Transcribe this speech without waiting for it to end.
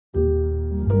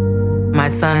My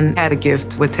son had a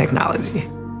gift with technology.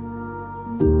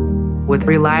 With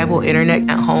reliable internet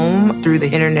at home through the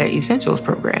Internet Essentials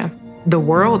program, the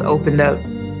world opened up.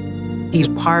 He's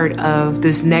part of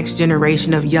this next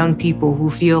generation of young people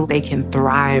who feel they can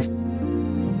thrive.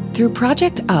 Through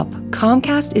Project UP,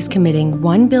 Comcast is committing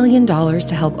 $1 billion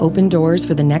to help open doors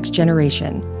for the next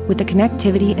generation with the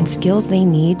connectivity and skills they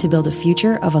need to build a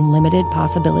future of unlimited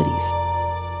possibilities.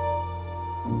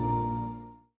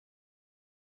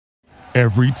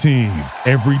 Every team,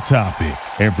 every topic,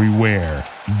 everywhere.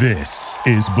 This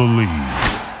is Believe.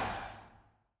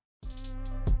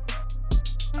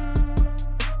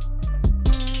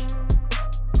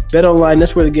 BetOnline,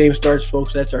 that's where the game starts,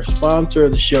 folks. That's our sponsor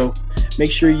of the show.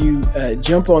 Make sure you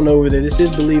jump on over there. This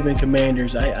is Believe in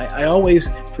Commanders. I always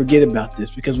forget about this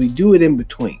because we do it in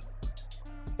between.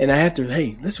 And I have to,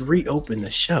 let's reopen the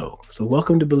show. So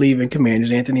welcome to Believe in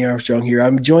Commanders. Anthony Armstrong here.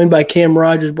 I'm joined by Cam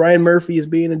Rogers. Brian Murphy is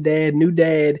being a dad, new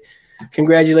dad.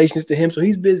 Congratulations to him. So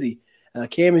he's busy.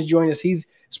 Cam is joining us. He's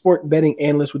sport betting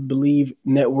analyst with Believe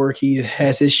Network. He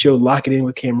has his show Lock It In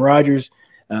with Cam Rogers.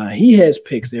 He has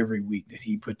picks every week that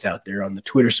he puts out there on the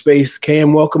Twitter space.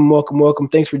 Cam, welcome.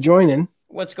 Thanks for joining.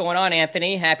 What's going on,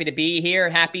 Anthony? Happy to be here.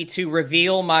 Happy to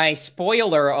reveal my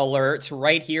spoiler alert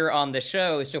right here on the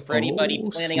show. So for anybody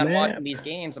planning on watching these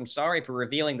games, I'm sorry for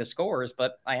revealing the scores,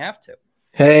 but I have to.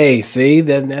 Hey, see,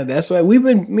 that's why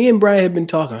me and Brian have been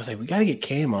talking. I was like, we got to get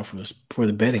Cam on for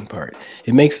the betting part.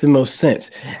 It makes the most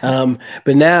sense.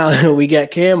 But now we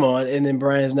got Cam on and then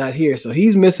Brian's not here. So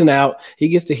he's missing out. He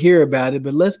gets to hear about it,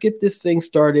 but let's get this thing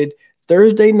started.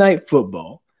 Thursday night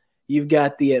football. You've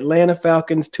got the Atlanta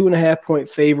Falcons, 2.5-point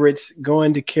favorites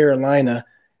going to Carolina.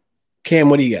 Cam,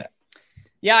 what do you got?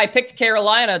 Yeah, I picked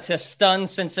Carolina to stun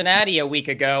Cincinnati a week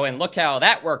ago, and look how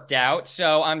that worked out.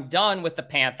 So I'm done with the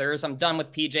Panthers. I'm done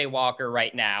with PJ Walker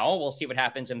right now. We'll see what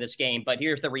happens in this game. But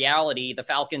here's the reality. The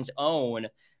Falcons own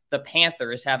the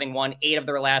Panthers, having won 8 of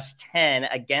their last 10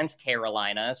 against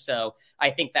Carolina. So I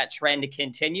think that trend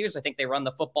continues. I think they run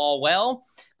the football well.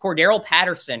 Cordero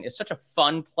Patterson is such a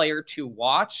fun player to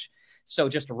watch. So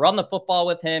just run the football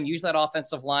with him, use that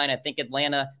offensive line. I think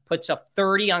Atlanta puts up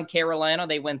 30 on Carolina.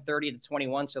 They win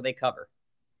 30-21, so they cover.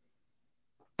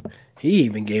 He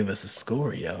even gave us a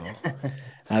score, y'all.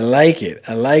 I like it.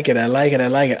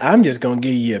 I'm just going to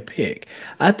give you a pick.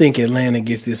 I think Atlanta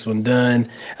gets this one done.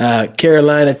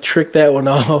 Carolina tricked that one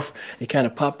off. They kind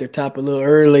of popped their top a little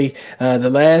early the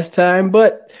last time,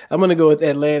 but I'm going to go with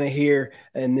Atlanta here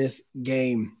in this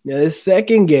game. Now, this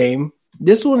second game,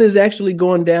 this one is actually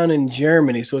going down in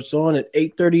Germany, so it's on at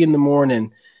 8:30 in the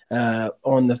morning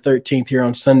on the 13th here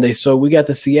on Sunday. So we got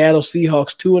the Seattle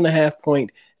Seahawks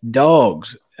 2.5-point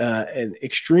dogs, and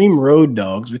extreme road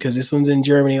dogs, because this one's in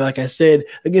Germany, like I said,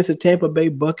 against the Tampa Bay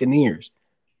Buccaneers.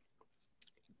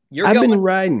 I've been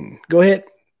riding. Go ahead.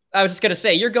 I was just going to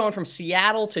say, you're going from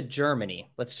Seattle to Germany.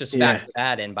 Let's just factor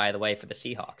that in, by the way, for the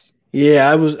Seahawks.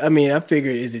 Yeah, I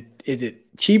figured, is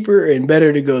it cheaper and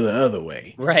better to go the other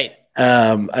way? Right.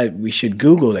 We should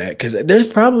Google that because there's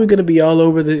probably going to be all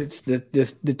over the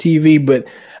TV, but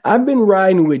I've been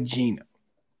riding with Geno.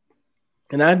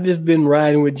 And I've just been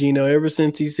riding with Geno ever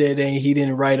since he said he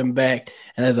didn't write him back.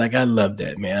 And I was like, I love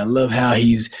that, man. I love how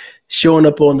he's showing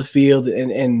up on the field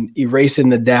and erasing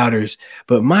the doubters.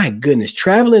 But my goodness,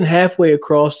 traveling halfway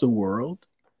across the world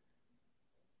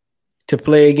to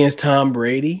play against Tom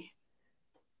Brady,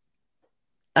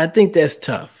 I think that's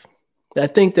tough. I'm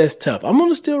going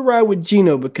to still ride with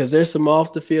Geno because there's some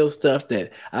off-the-field stuff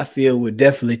that I feel would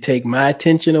definitely take my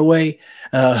attention away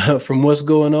from what's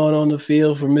going on the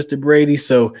field for Mr. Brady.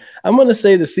 So I'm going to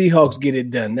say the Seahawks get it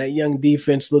done. That young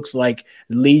defense looks like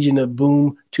Legion of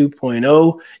Boom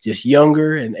 2.0, just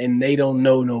younger, and they don't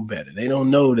know no better. They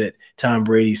don't know that Tom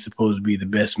Brady's supposed to be the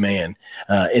best man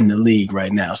in the league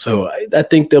right now. So I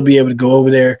think they'll be able to go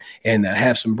over there and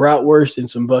have some bratwurst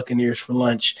and some Buccaneers for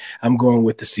lunch. I'm going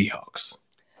with the Seahawks.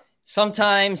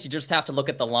 Sometimes you just have to look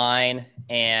at the line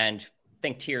and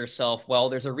think to yourself, well,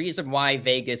 there's a reason why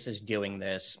Vegas is doing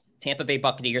this. Tampa Bay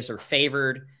Buccaneers are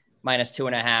favored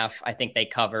 -2.5. I think they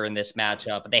cover in this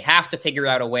matchup, but they have to figure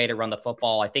out a way to run the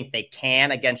football. I think they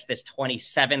can against this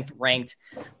 27th ranked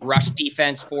rush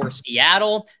defense for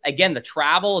Seattle. Again, the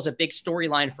travel is a big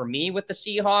storyline for me with the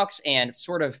Seahawks and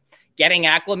sort of getting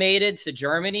acclimated to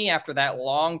Germany after that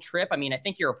long trip. I mean, I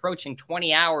think you're approaching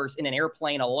 20 hours in an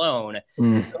airplane alone.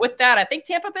 So with that, I think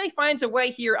Tampa Bay finds a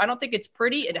way here. I don't think it's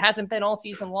pretty. It hasn't been all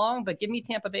season long, but give me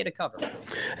Tampa Bay to cover.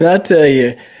 And I tell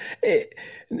you,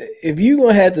 if you're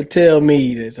going to have to tell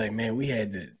me that it's like, man, we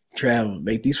had to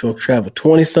make these folks travel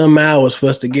 20-some hours for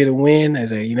us to get a win, I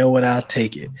say, you know what, I'll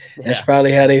take it. That's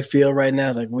probably how they feel right now.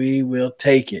 It's like, we will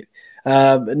take it.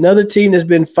 Another team that's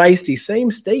been feisty,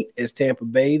 same state as Tampa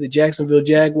Bay, the Jacksonville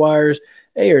Jaguars.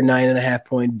 They are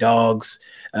 9.5-point dogs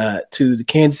to the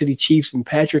Kansas City Chiefs and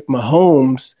Patrick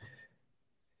Mahomes.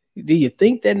 Do you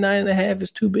think that 9.5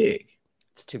 is too big?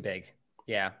 It's too big.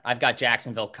 Yeah, I've got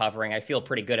Jacksonville covering. I feel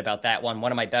pretty good about that one.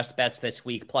 One of my best bets this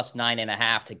week, plus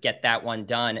 9.5 to get that one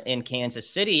done in Kansas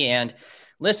City. And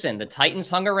listen, the Titans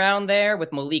hung around there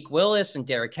with Malik Willis and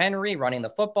Derrick Henry running the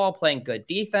football, playing good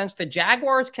defense. The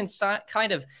Jaguars can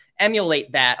kind of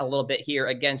emulate that a little bit here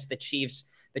against the Chiefs.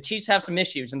 The Chiefs have some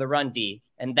issues in the run D,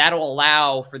 and that'll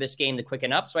allow for this game to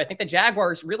quicken up. So I think the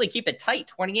Jaguars really keep it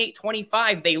tight,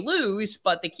 28-25. They lose,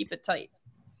 but they keep it tight.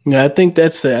 Yeah, I think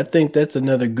that's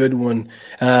another good one.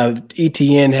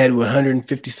 ETN had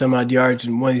 150 some odd yards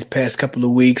in one of these past couple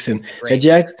of weeks, and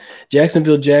the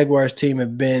Jacksonville Jaguars team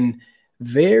have been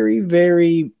very,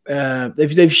 very.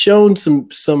 They've shown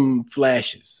some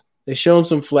flashes. They've shown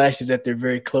some flashes that they're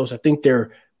very close. I think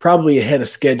they're probably ahead of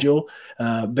schedule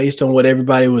based on what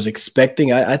everybody was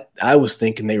expecting. I was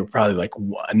thinking they were probably like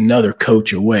another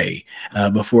coach away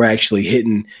before actually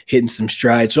hitting some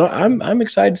strides. So I'm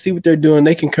excited to see what they're doing.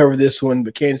 They can cover this one,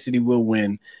 but Kansas City will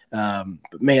win. But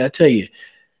man, I tell you,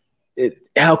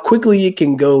 how quickly it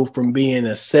can go from being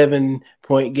a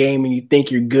 7-point game and you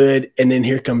think you're good, and then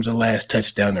here comes the last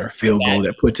touchdown or a field goal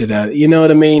that puts it out. You know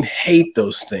what I mean? Hate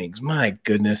those things. My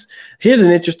goodness. Here's an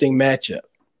interesting matchup.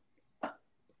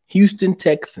 Houston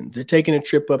Texans. They're taking a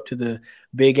trip up to the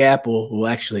Big Apple.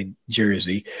 Well, actually,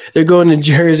 Jersey. They're going to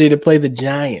Jersey to play the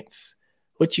Giants.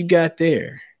 What you got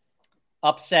there?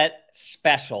 Upset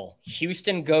special.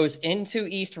 Houston goes into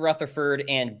East Rutherford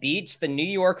and beats the New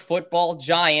York Football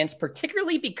Giants,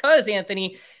 particularly because,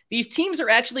 Anthony, these teams are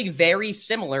actually very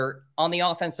similar on the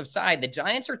offensive side. The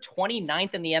Giants are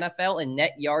 29th in the NFL in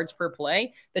net yards per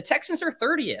play. The Texans are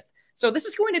 30th. So this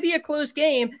is going to be a close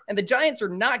game, and the Giants are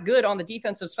not good on the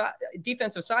defensive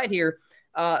side here.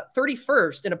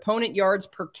 31st in opponent yards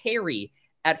per carry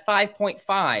at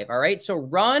 5.5. All right, so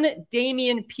run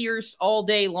Dameon Pierce all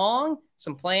day long.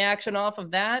 Some play action off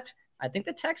of that. I think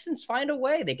the Texans find a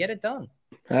way. They get it done.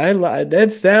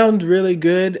 That sounds really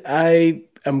good.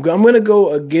 I'm going to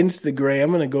go against the grain.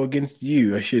 I'm going to go against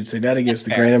you, I should say, not against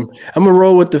the grain. I'm going to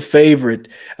roll with the favorite,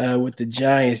 with the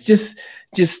Giants.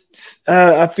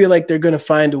 I feel like they're going to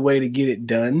find a way to get it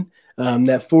done.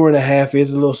 That 4.5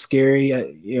 is a little scary.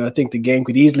 I think the game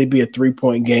could easily be a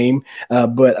 3-point game,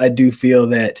 but I do feel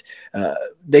that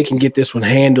they can get this one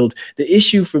handled. The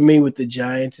issue for me with the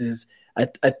Giants is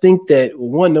I think that,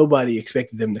 one, nobody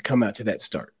expected them to come out to that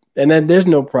start. And then there's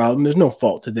no problem. There's no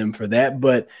fault to them for that.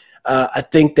 But I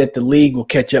think that the league will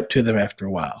catch up to them after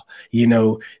a while. You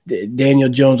know, Daniel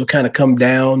Jones will kind of come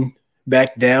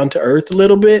back down to earth a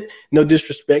little bit. No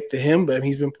disrespect to him, but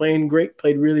he's been playing great,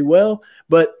 played really well.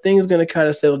 But things are going to kind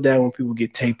of settle down when people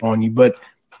get tape on you. But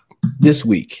this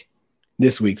week,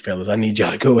 fellas, I need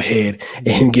y'all to go ahead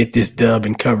and get this dub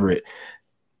and cover it.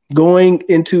 Going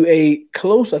into I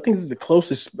think this is the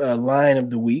closest line of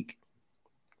the week.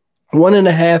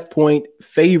 1.5-point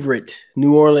favorite,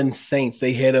 New Orleans Saints.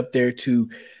 They head up there to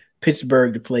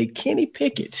Pittsburgh to play Kenny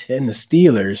Pickett and the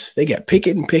Steelers. They got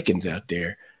Pickett and Pickens out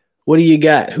there. What do you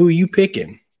got? Who are you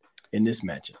picking in this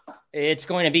matchup? It's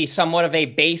going to be somewhat of a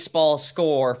baseball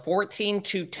score.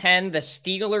 14-10. The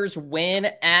Steelers win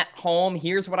at home.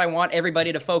 Here's what I want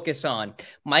everybody to focus on.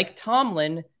 Mike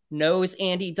Tomlin knows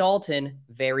Andy Dalton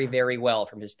very, very well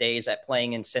from his days at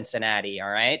playing in Cincinnati. All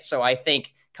right. So I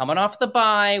think coming off the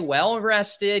bye, well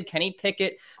rested, Kenny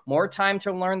Pickett, more time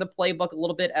to learn the playbook a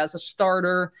little bit as a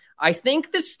starter. I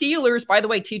think the Steelers, by the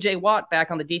way, TJ Watt back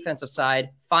on the defensive side,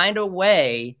 find a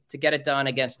way to get it done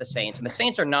against the Saints. And the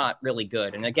Saints are not really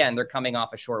good. And again, they're coming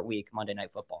off a short week, Monday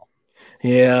Night Football.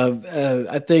 Yeah,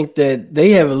 I think that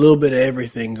they have a little bit of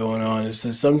everything going on.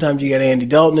 So sometimes you got Andy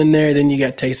Dalton in there, then you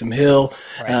got Taysom Hill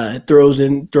throws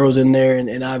in there,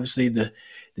 and obviously the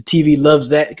TV loves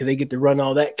that because they get to run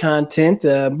all that content.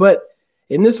 But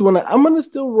in this one, I'm going to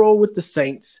still roll with the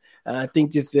Saints. I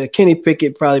think just Kenny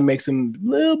Pickett probably makes a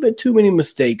little bit too many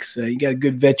mistakes. You got a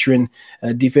good veteran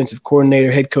defensive coordinator,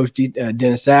 head coach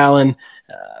Dennis Allen.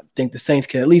 I think the Saints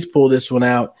can at least pull this one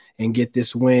out and get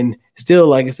this win. Still,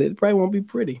 like I said, it probably won't be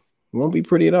pretty. It won't be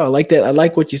pretty at all. I like that. I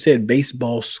like what you said,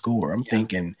 baseball score. I'm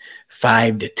thinking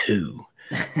 5-2.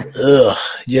 Ugh,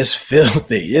 just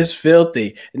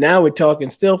filthy. Now we're talking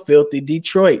still filthy.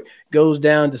 Detroit goes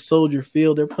down to Soldier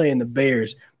Field. They're playing the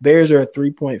Bears. Bears are a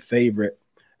 3-point favorite.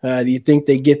 Do you think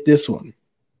they get this one?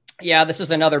 Yeah, this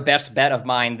is another best bet of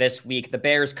mine this week. The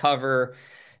Bears cover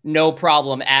no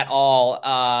problem at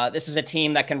all. This is a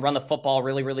team that can run the football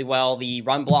really, really well. The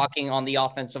run blocking on the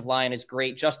offensive line is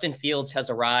great. Justin Fields has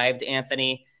arrived,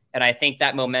 Anthony. And I think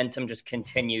that momentum just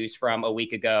continues from a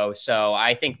week ago. So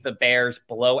I think the Bears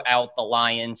blow out the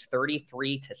Lions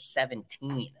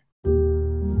 33-17.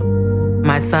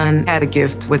 My son had a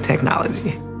gift with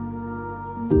technology.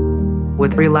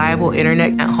 With reliable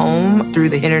internet at home through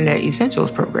the Internet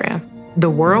Essentials program, the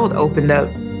world opened up.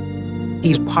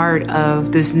 He's part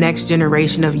of this next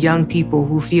generation of young people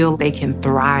who feel they can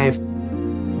thrive.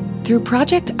 Through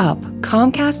Project UP,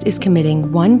 Comcast is committing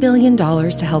 $1 billion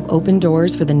to help open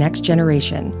doors for the next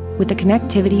generation with the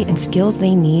connectivity and skills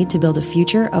they need to build a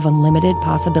future of unlimited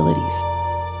possibilities.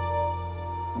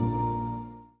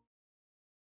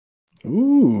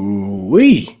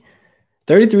 Ooh-wee.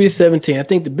 33-17. I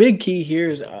think the big key here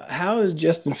is how is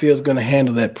Justin Fields going to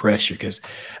handle that pressure? Because,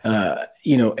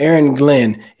 Aaron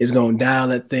Glenn is going to dial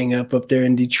that thing up there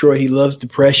in Detroit. He loves the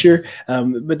pressure,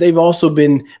 but they've also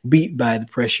been beat by the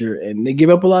pressure, and they give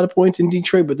up a lot of points in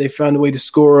Detroit, but they found a way to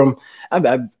score them.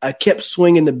 I kept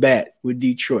swinging the bat with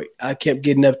Detroit. I kept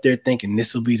getting up there thinking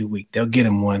this will be the week. They'll get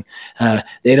him one.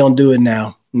 They don't do it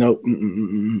now. Nope.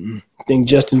 I think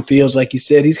Justin Fields, like you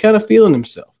said, he's kind of feeling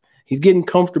himself. He's getting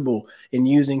comfortable in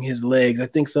using his legs. I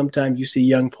think sometimes you see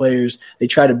young players, they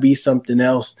try to be something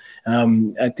else.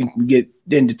 I think we get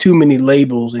into too many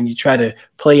labels and you try to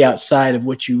play outside of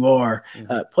what you are.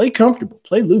 Play comfortable,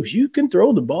 play loose. You can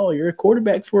throw the ball. You're a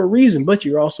quarterback for a reason, but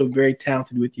you're also very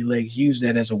talented with your legs. Use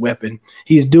that as a weapon.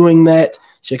 He's doing that.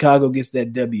 Chicago gets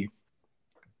that W.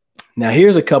 Now,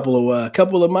 here's a couple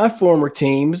of my former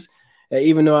teams,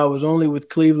 even though I was only with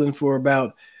Cleveland for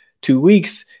about 2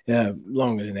 weeks,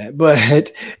 longer than that.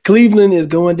 But Cleveland is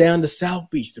going down to South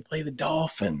Beach to play the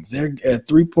Dolphins. They're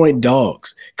 3-point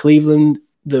dogs. Cleveland,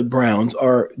 the Browns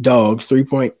are dogs,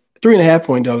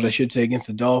 3.5-point dogs, I should say, against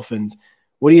the Dolphins.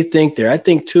 What do you think there? I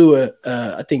think Tua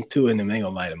and them ain't gonna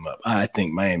light them up. I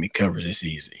think Miami covers this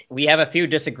easy. We have a few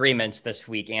disagreements this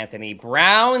week, Anthony.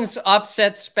 Browns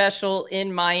upset special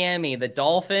in Miami. The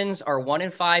Dolphins are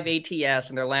 1-5 ATS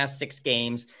in their last 6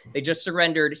 games. They just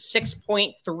surrendered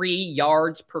 6.3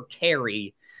 yards per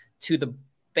carry to the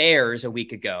Bears a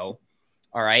week ago.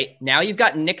 All right. Now you've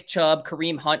got Nick Chubb,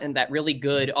 Kareem Hunt, and that really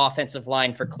good offensive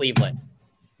line for Cleveland.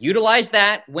 Utilize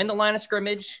that, win the line of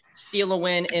scrimmage, steal a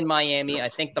win in Miami. I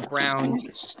think the Browns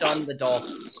stun the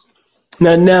Dolphins.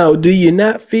 Now, do you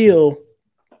not feel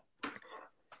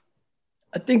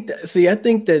 – I think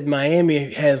that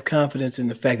Miami has confidence in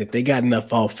the fact that they got enough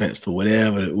offense for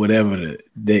whatever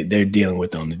they're dealing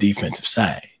with on the defensive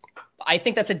side. I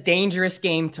think that's a dangerous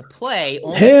game to play.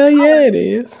 It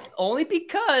is. Only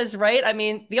because, right? I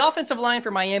mean, the offensive line for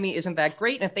Miami isn't that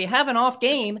great. And if they have an off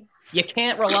game – you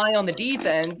can't rely on the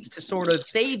defense to sort of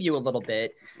save you a little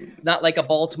bit, not like a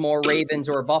Baltimore Ravens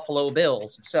or Buffalo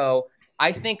Bills. So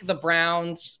I think the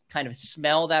Browns kind of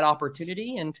smell that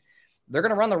opportunity, and they're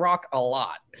going to run the rock a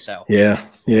lot. So yeah,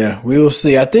 we will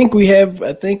see. I think we have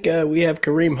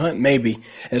Kareem Hunt maybe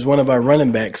as one of our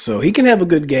running backs, so he can have a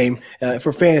good game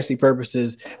for fantasy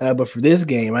purposes. But for this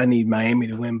game, I need Miami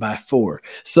to win by 4.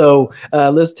 So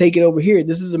let's take it over here.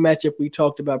 This is a matchup we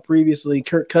talked about previously.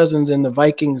 Kirk Cousins and the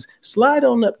Vikings slide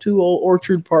on up to Old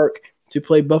Orchard Park to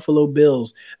play Buffalo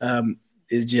Bills.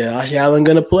 Is Josh Allen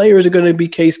going to play, or is it going to be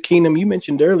Case Keenum? You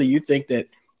mentioned earlier you think that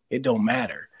it don't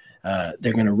matter.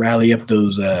 They're going to rally up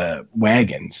those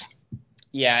wagons.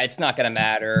 Yeah, it's not going to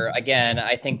matter. Again,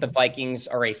 I think the Vikings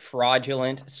are a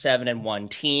fraudulent 7-1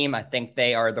 team. I think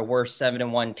they are the worst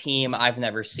 7-1 team I've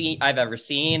ever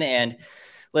seen. And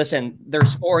listen, they're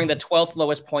scoring the 12th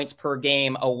lowest points per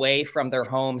game away from their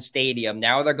home stadium.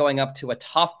 Now they're going up to a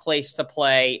tough place to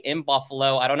play in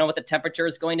Buffalo. I don't know what the temperature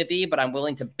is going to be, but I'm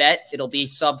willing to bet it'll be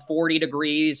sub 40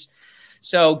 degrees.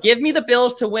 So give me the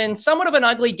Bills to win somewhat of an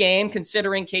ugly game,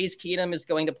 considering Case Keenum is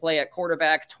going to play at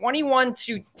quarterback.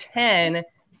 21-10,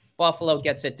 Buffalo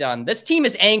gets it done. This team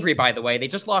is angry, by the way. They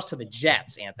just lost to the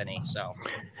Jets, Anthony. So,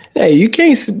 hey, you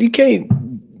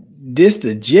can't diss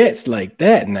the Jets like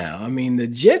that now. I mean, the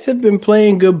Jets have been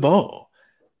playing good ball.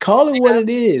 Call it what it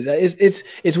is.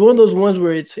 It's one of those ones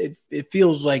where it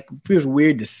feels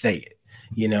weird to say it.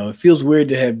 You know, it feels weird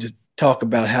to have to talk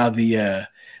about how the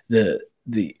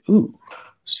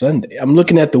Sunday. I'm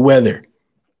looking at the weather.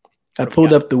 I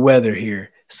pulled up the weather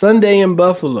here. Sunday in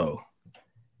Buffalo,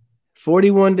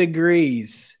 41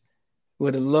 degrees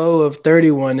with a low of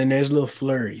 31, and there's a little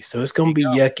flurry. So it's going to be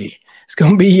yucky. It's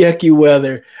going to be yucky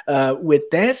weather. With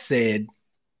that said,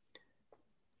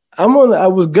 I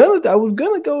was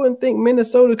gonna go and think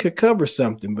Minnesota could cover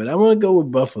something, but I'm gonna go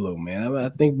with Buffalo, man. I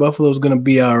think Buffalo's gonna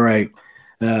be all right.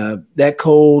 That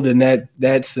cold and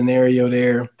that scenario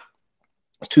there.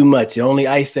 Too much. The only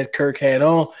ice that Kirk had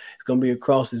on It's going to be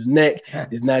across his neck.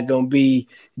 It's not going to be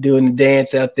doing the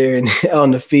dance out there and on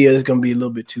the field. It's going to be a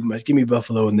little bit too much. Give me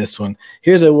Buffalo in this one.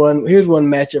 Here's one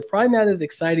matchup, probably not as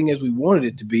exciting as we wanted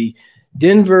it to be.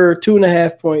 Denver,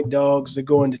 2.5-point dogs. They're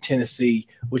going to Tennessee.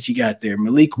 What you got there?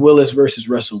 Malik Willis versus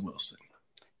Russell Wilson.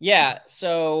 Yeah,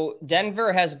 so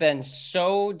Denver has been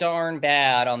so darn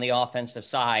bad on the offensive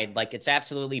side. Like, it's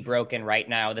absolutely broken right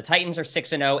now. The Titans are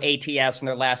 6-0 ATS in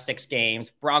their last 6 games.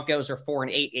 Broncos are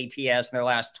 4-8 ATS in their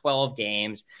last 12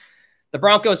 games. The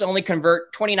Broncos only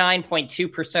convert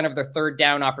 29.2% of their third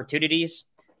down opportunities.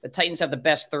 The Titans have the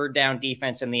best third down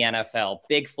defense in the NFL.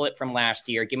 Big flip from last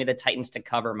year. Give me the Titans to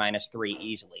cover -3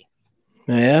 easily.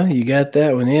 Yeah, you got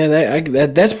that one. Yeah,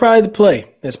 that's probably the play.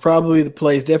 That's probably the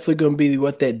play. It's definitely going to be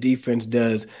what that defense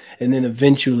does. And then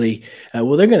eventually, they're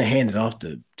going to hand it off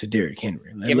to Derrick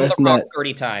Henry. Give him the ball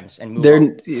 30 times and move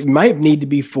on. It might need to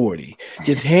be 40.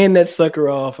 Just hand that sucker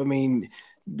off. I mean,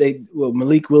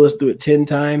 Malik Willis threw it 10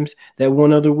 times that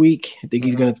one other week. I think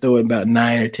he's going to throw it about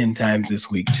 9 or 10 times this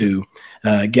week too.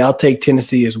 I'll take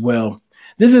Tennessee as well.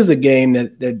 This is a game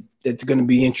that's going to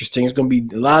be interesting. It's going to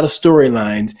be a lot of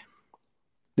storylines.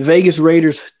 The Vegas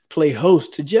Raiders play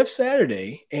host to Jeff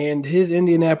Saturday and his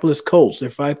Indianapolis Colts. They're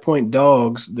 5-point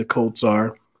dogs, the Colts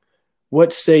are.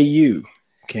 What say you,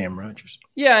 Cam Rogers?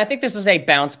 Yeah, I think this is a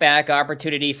bounce-back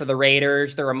opportunity for the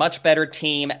Raiders. They're a much better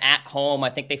team at home. I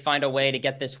think they find a way to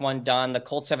get this one done. The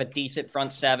Colts have a decent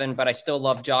front seven, but I still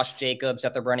love Josh Jacobs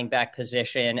at the running back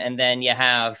position. And then you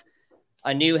have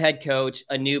a new head coach,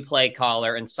 a new play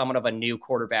caller, and somewhat of a new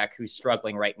quarterback who's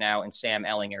struggling right now in Sam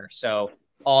Ehlinger. So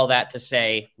all that to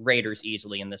say, Raiders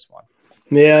easily in this one.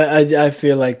 Yeah, I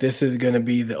feel like this is going to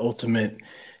be the ultimate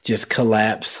just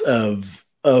collapse of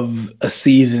a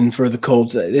season for the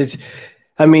Colts. I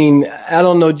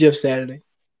don't know Jeff Saturday.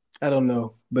 I don't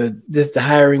know, but the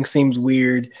hiring seems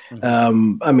weird.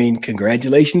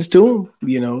 Congratulations to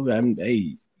him.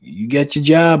 Hey, you got your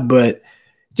job, but it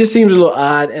just seems a little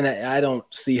odd, and I don't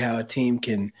see how a team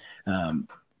can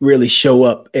really show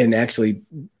up and actually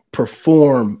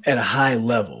perform at a high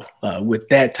level with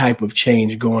that type of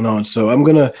change going on. So I'm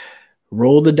gonna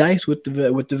roll the dice with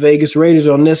the Vegas Raiders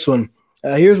on this one.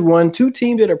 Here's 2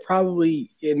 teams that are probably,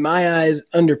 in my eyes,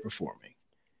 underperforming.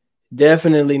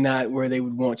 Definitely not where they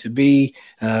would want to be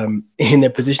in the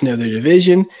position of their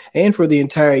division. And for the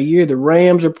entire year, the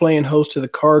Rams are playing host to the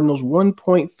Cardinals,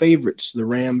 1-point favorites. The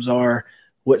Rams are.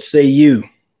 What say you,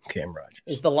 Cam Rogers?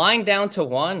 Is the line down to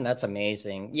 1? That's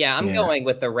amazing. Yeah, I'm going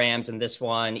with the Rams in this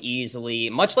one easily.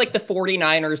 Much like the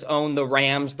 49ers own the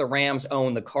Rams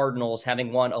own the Cardinals,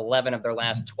 having won 11 of their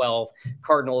last 12.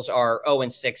 Cardinals are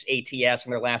 0-6 ATS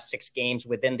in their last 6 games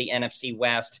within the NFC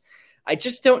West. I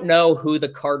just don't know who the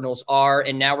Cardinals are,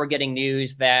 and now we're getting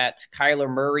news that Kyler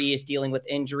Murray is dealing with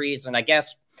injuries, and I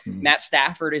guess Matt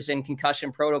Stafford is in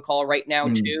concussion protocol right now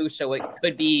too, so it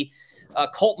could be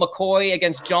Colt McCoy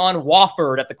against John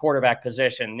Wofford at the quarterback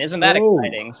position. Isn't that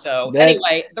exciting? So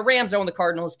anyway, the Rams own the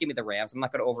Cardinals. Give me the Rams. I'm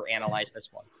not going to overanalyze this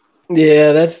one.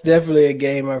 Yeah, that's definitely a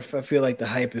game. I feel like the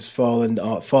hype is falling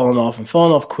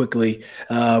off quickly.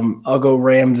 I'll go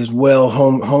Rams as well.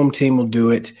 Home team will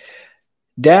do it.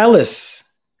 Dallas,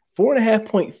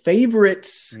 4.5-point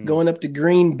favorites going up to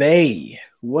Green Bay.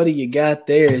 What do you got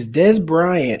there? Is Dez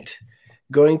Bryant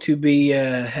going to be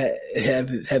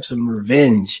have some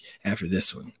revenge after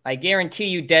this one? I guarantee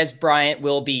you Dez Bryant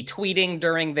will be tweeting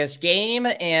during this game,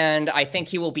 and I think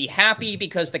he will be happy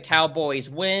because the Cowboys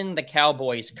win, the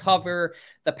Cowboys cover.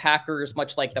 The Packers,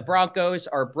 much like the Broncos,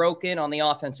 are broken on the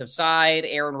offensive side.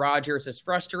 Aaron Rodgers is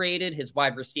frustrated. His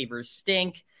wide receivers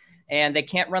stink, and they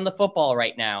can't run the football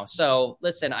right now. So,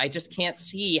 listen, I just can't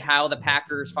see how the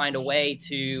Packers find a way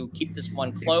to keep this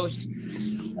one close.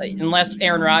 Unless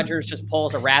Aaron Rodgers just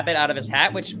pulls a rabbit out of his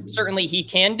hat, which certainly he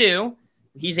can do.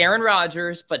 He's Aaron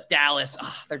Rodgers, but Dallas,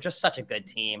 they're just such a good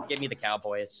team. Give me the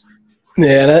Cowboys.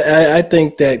 Yeah, I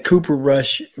think that Cooper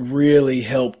Rush really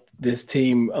helped this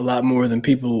team a lot more than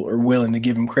people are willing to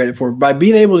give him credit for by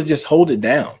being able to just hold it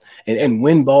down and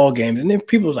win ball games. And then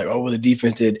people are like, the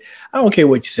defense did. I don't care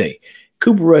what you say.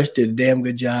 Cooper Rush did a damn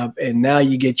good job, and now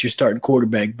you get your starting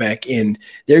quarterback back in.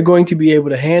 They're going to be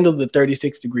able to handle the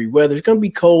 36-degree weather. It's going to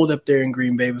be cold up there in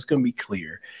Green Bay, but it's going to be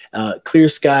clear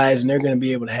skies, and they're going to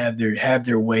be able to have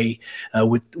their way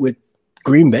with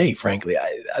Green Bay. Frankly,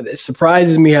 it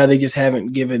surprises me how they just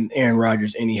haven't given Aaron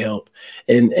Rodgers any help.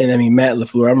 And Matt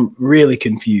LaFleur, I'm really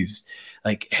confused.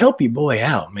 Like, help your boy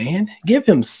out, man. Give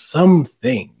him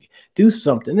something. Do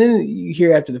something. Then you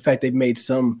hear after the fact they've made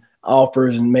some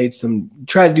offers and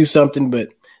try to do something, but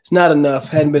it's not enough.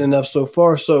 Hadn't been enough so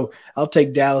far. So I'll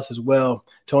take Dallas as well.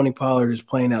 Tony Pollard is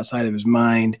playing outside of his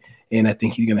mind, and I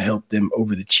think he's going to help them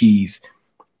over the cheese.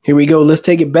 Here we go. Let's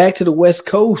take it back to the West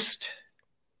Coast.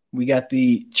 We got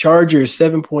the Chargers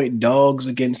 7-point dogs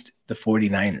against the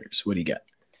 49ers. What do you got?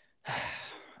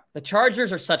 The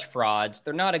Chargers are such frauds.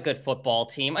 They're not a good football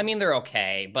team. I mean, they're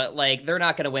okay, but they're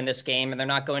not going to win this game and they're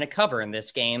not going to cover in this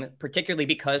game, particularly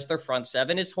because their front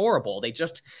seven is horrible. They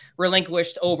just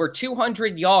relinquished over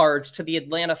 200 yards to the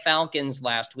Atlanta Falcons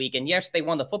last week. And yes, they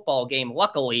won the football game,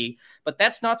 luckily, but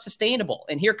that's not sustainable.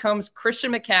 And here comes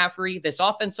Christian McCaffrey, this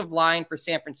offensive line for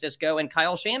San Francisco, and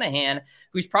Kyle Shanahan,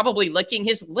 who's probably licking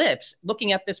his lips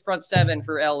looking at this front seven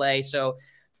for LA. So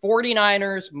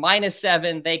 49ers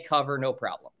 -7, they cover, no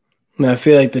problem. I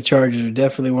feel like the Chargers are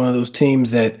definitely one of those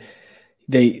teams that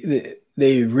they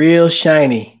real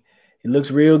shiny. It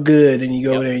looks real good, and you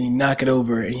go there and you knock it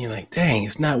over, and you're like, dang,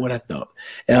 it's not what I thought.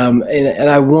 And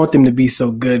I want them to be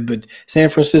so good, but San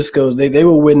Francisco, they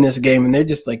will win this game, and they're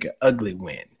just like an ugly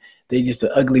win. They're just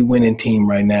an ugly winning team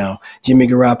right now. Jimmy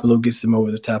Garoppolo gets them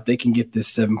over the top. They can get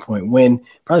this 7-point win,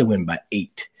 probably win by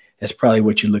 8. That's probably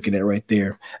what you're looking at right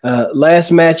there.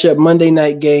 Last matchup, Monday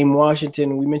night game,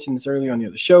 Washington. We mentioned this earlier on the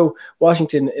other show.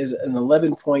 Washington is an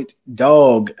 11-point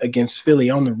dog against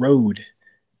Philly on the road.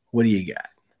 What do you got?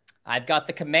 I've got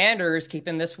the Commanders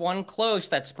keeping this one close.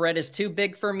 That spread is too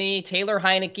big for me. Taylor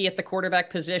Heineke at the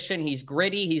quarterback position. He's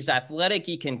gritty. He's athletic.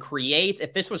 He can create.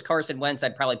 If this was Carson Wentz,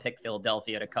 I'd probably pick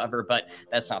Philadelphia to cover, but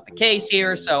that's not the case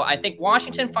here. So I think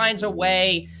Washington finds a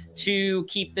way to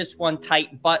keep this one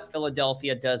tight, but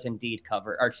Philadelphia does indeed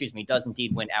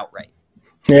win outright.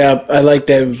 Yeah, I like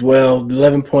that as well. The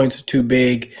 11 points are too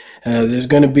big. There's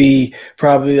going to be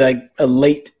probably like a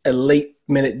late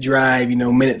minute drive,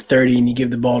 minute 30, and you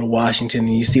give the ball to Washington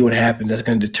and you see what happens. That's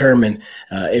going to determine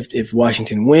if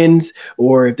Washington wins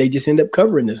or if they just end up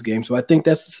covering this game. So I think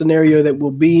that's the scenario that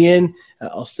we'll be in.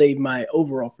 I'll save my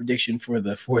overall prediction for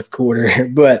the fourth quarter,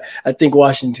 but I think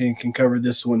Washington can cover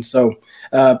this one. So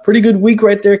pretty good week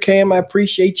right there, Cam. I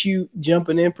appreciate you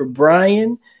jumping in for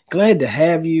Brian. Glad to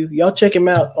have you. Y'all check him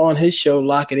out on his show,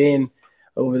 Lock It In,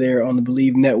 over there on the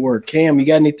Believe Network. Cam, you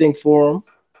got anything for him?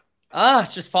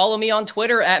 Just follow me on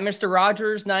Twitter at Mr.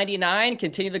 Rogers99.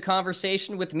 Continue the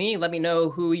conversation with me. Let me know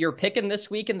who you're picking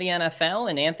this week in the NFL.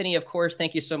 And Anthony, of course,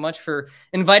 thank you so much for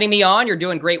inviting me on. You're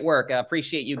doing great work. I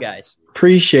appreciate you guys.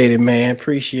 Appreciate it, man.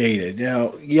 Appreciate it.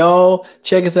 Now, y'all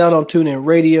check us out on TuneIn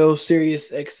Radio,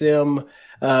 Sirius XM.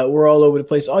 We're all over the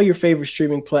place, all your favorite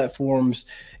streaming platforms.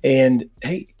 And,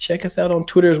 hey, check us out on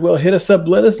Twitter as well. Hit us up.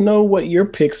 Let us know what your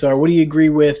picks are. What do you agree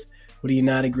with? What do you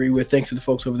not agree with? Thanks to the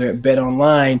folks over there at Bet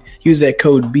Online. Use that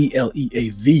code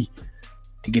BLEAV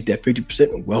to get that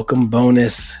 50% welcome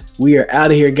bonus. We are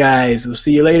out of here, guys. We'll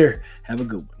see you later. Have a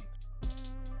good one.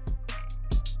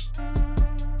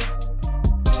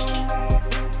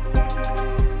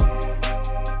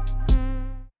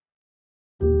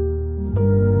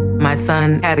 My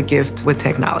son had a gift with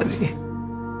technology.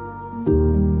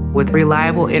 With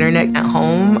reliable internet at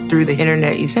home through the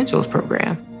Internet Essentials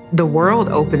program, the world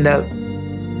opened up.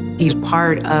 He's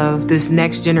part of this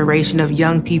next generation of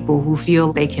young people who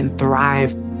feel they can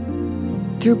thrive.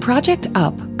 Through Project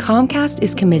UP, Comcast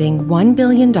is committing $1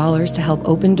 billion to help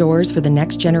open doors for the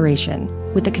next generation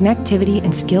with the connectivity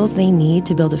and skills they need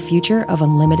to build a future of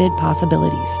unlimited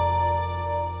possibilities.